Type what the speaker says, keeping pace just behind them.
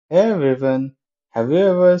Hey everyone, have you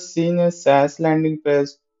ever seen a SaaS landing page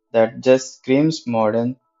that just screams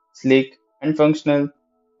modern, sleek, and functional?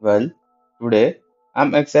 Well, today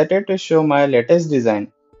I'm excited to show my latest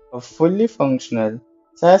design, a fully functional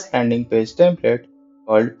SaaS landing page template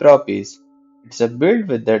called PropEase. It's a build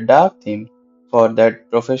with the dark theme for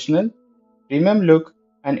that professional, premium look,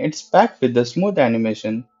 and it's packed with the smooth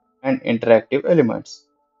animation and interactive elements.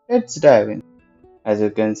 Let's dive in. As you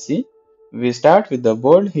can see, we start with the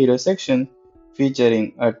bold hero section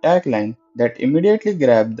featuring a tagline that immediately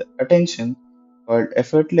grabbed the attention called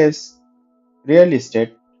effortless real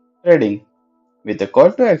estate trading with a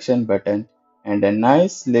call to action button and a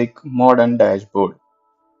nice slick modern dashboard.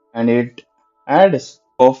 And it adds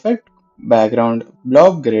perfect background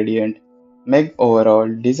blob gradient, make overall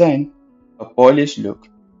design a polished look.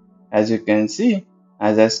 As you can see,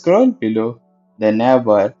 as I scroll below, the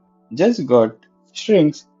navbar just got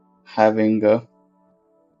shrinks having a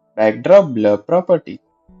backdrop blur property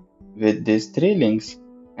with these three links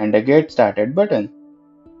and a get started button.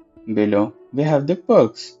 Below, we have the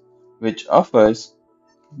perks, which offers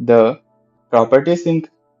the property sync,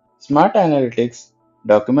 smart analytics,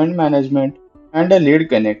 document management, and a lead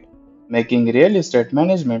connect, making real estate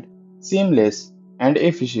management seamless and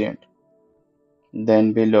efficient.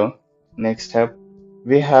 Then below, next up,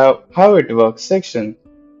 we have how it works section,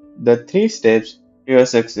 the three steps to your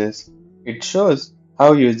success. It shows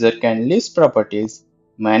how user can list properties,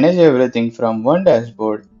 manage everything from one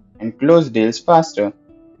dashboard, and close deals faster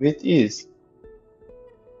with ease.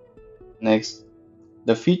 Next,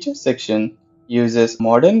 the feature section uses a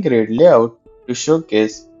modern grid layout to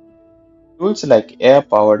showcase tools like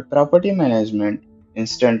AI-powered property management,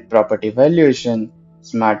 instant property valuation,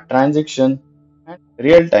 smart transaction, and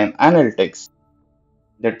real-time analytics.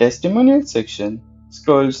 The testimonial section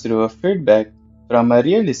scrolls through a feedback from a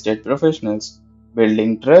real estate professionals,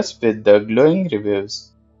 building trust with the glowing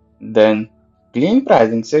reviews. Then, clean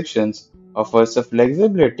pricing sections offers a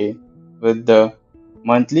flexibility with the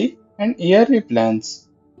monthly and yearly plans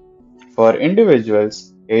for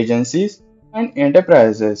individuals, agencies, and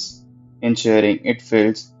enterprises, ensuring it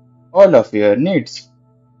fills all of your needs.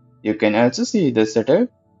 You can also see the subtle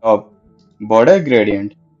top border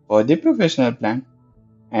gradient for the professional plan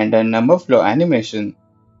and a number flow animation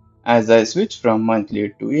as I switch from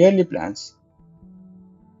monthly to yearly plans.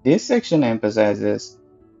 This section emphasizes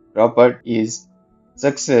properties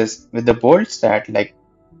success with the bold stat like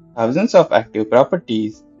thousands of active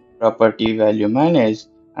properties, property value managed,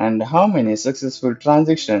 and how many successful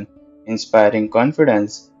transactions, inspiring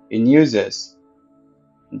confidence in users.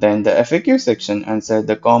 Then the FAQ section answers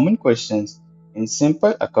the common questions in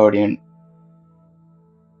simple accordion.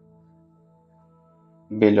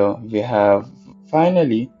 Below we have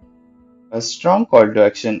finally a strong call to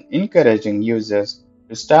action encouraging users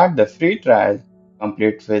to start the free trial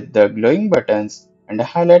complete with the glowing buttons and the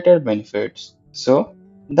highlighted benefits. So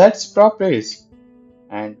that's PropEase.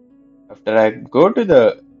 And after I go to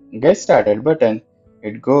the get started button,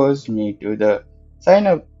 it goes me to the sign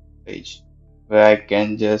up page where I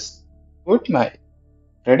can just put my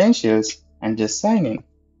credentials and just sign in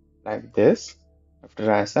like this.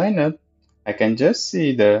 After I sign up, I can just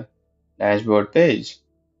see the dashboard page.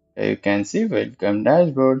 You can see welcome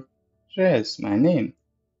dashboard. Here's my name.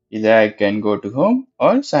 Either I can go to home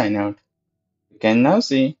or sign out. You can now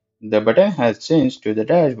see the button has changed to the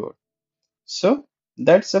dashboard. So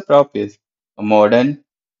that's a PropEase, a modern,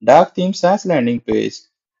 dark theme SaaS landing page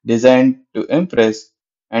designed to impress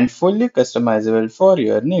and fully customizable for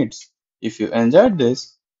your needs. If you enjoyed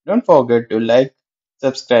this, don't forget to like,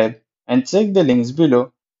 subscribe, and check the links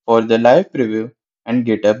below for the live preview and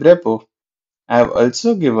GitHub repo. I have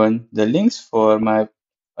also given the links for my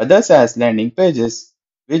other SaaS landing pages,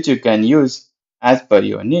 which you can use as per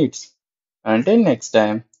your needs. Until next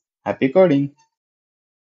time, happy coding!